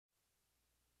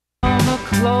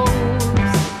clothes,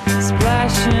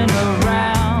 splashing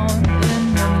around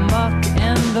in the muck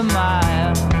and the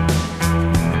mire.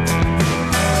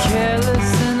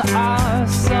 Careless in our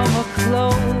summer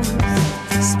clothes,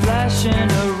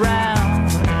 splashing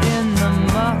around in the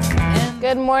muck and...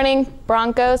 Good morning,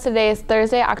 Broncos. Today is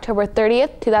Thursday, October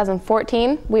 30th,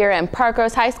 2014. We are in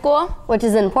Parkrose High School, which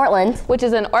is in Portland, which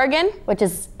is in Oregon, which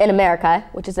is in America,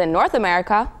 which is in North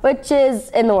America, which is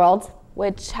in the world,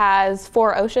 which has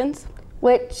 4 oceans,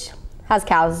 which has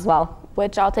cows as well,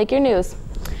 which I'll take your news.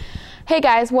 Hey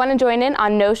guys, want to join in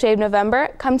on No Shave November?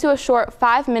 Come to a short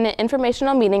 5-minute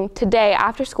informational meeting today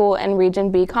after school in Region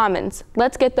B Commons.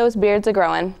 Let's get those beards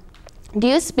a-growing. Do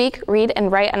you speak, read,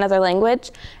 and write another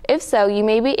language? If so, you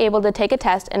may be able to take a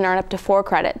test and earn up to 4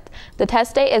 credits. The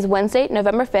test date is Wednesday,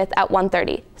 November 5th at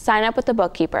 1:30. Sign up with the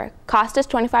bookkeeper. Cost is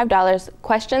 $25.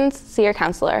 Questions? See your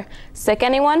counselor. Sick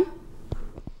anyone?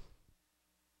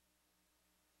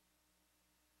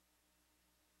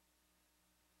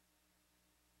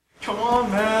 Come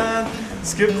on, man.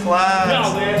 Skip class.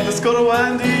 No, man. Let's go to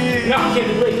Wendy. No, I can't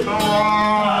be late. Come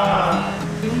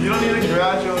on. You don't need to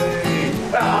graduate.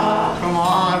 Come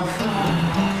on.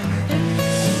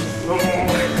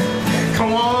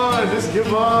 Come on. Just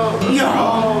give up. Let's go.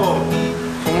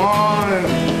 Come on.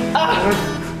 Come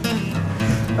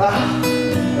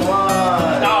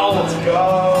on. No. Let's go.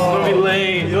 I'm gonna be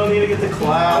late. You don't need to get to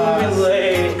class. I'm gonna be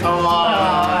late. Come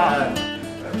on.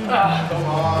 Come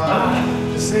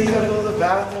on. Just say you gotta go to the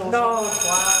bathroom. No.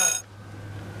 Class.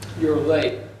 You're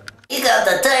late. You got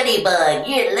the dirty bug.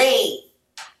 You're late.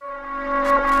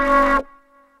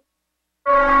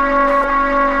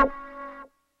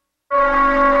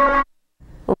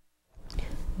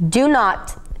 Do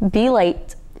not be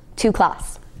late to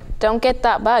class. Don't get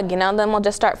that bug, you know, then we'll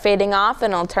just start fading off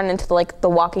and it'll turn into like the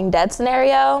Walking Dead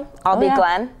scenario. I'll be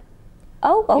Glenn.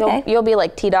 Oh, okay. You'll be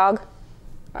like T-Dog.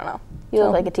 I don't know. You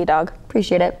look like a T-Dog.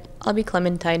 Appreciate it. I'll be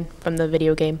Clementine from the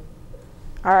video game.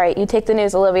 All right, you take the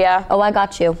news, Olivia. Oh, I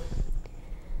got you.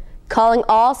 Calling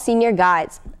all senior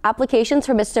guides. Applications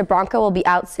for Mr. Bronco will be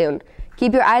out soon.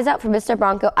 Keep your eyes out for Mr.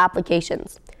 Bronco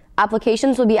applications.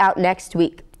 Applications will be out next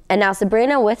week. And now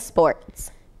Sabrina with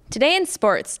sports. Today in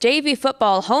sports, JV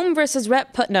football home versus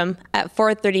Rep Putnam at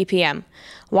 4:30 p.m.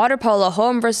 Water polo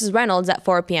home versus Reynolds at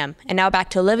 4 p.m. And now back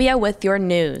to Olivia with your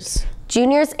news.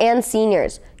 Juniors and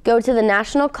seniors, go to the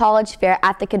National College Fair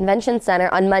at the Convention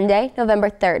Center on Monday, November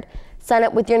 3rd. Sign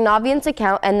up with your Naviance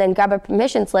account and then grab a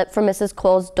permission slip from Mrs.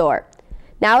 Cole's door.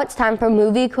 Now it's time for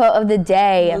movie quote of the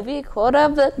day. Movie quote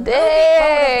of the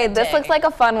day. This looks like a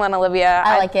fun one, Olivia.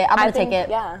 I like it. I'm going to take it.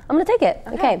 Yeah. I'm going to take it.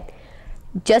 Okay.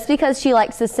 Just because she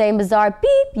likes the same bizarre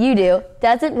beep you do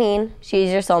doesn't mean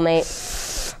she's your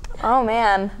soulmate. Oh,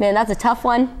 man. Man, that's a tough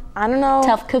one. I don't know.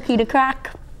 Tough cookie to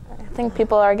crack. I think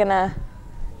people are going to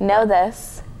know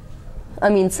this. I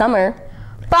mean, summer.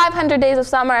 500 Days of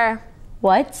Summer.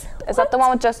 What? Is that the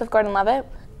one with Joseph Gordon-Levitt?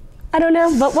 I don't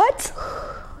know, but what?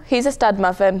 He's a stud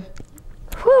muffin.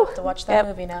 Whew. I'll have to watch that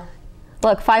movie now.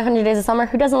 Look, 500 Days of Summer.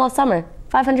 Who doesn't love summer?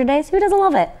 500 Days? Who doesn't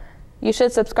love it? You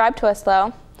should subscribe to us,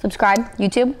 though. Subscribe,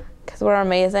 YouTube. Because we're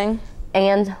amazing.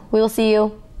 And we will see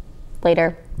you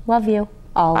later. Love you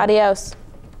all. Adios.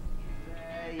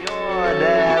 You're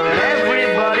there and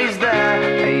everybody's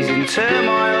there. He's in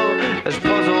turmoil, as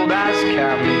puzzled as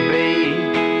can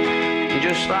be.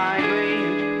 Just like me.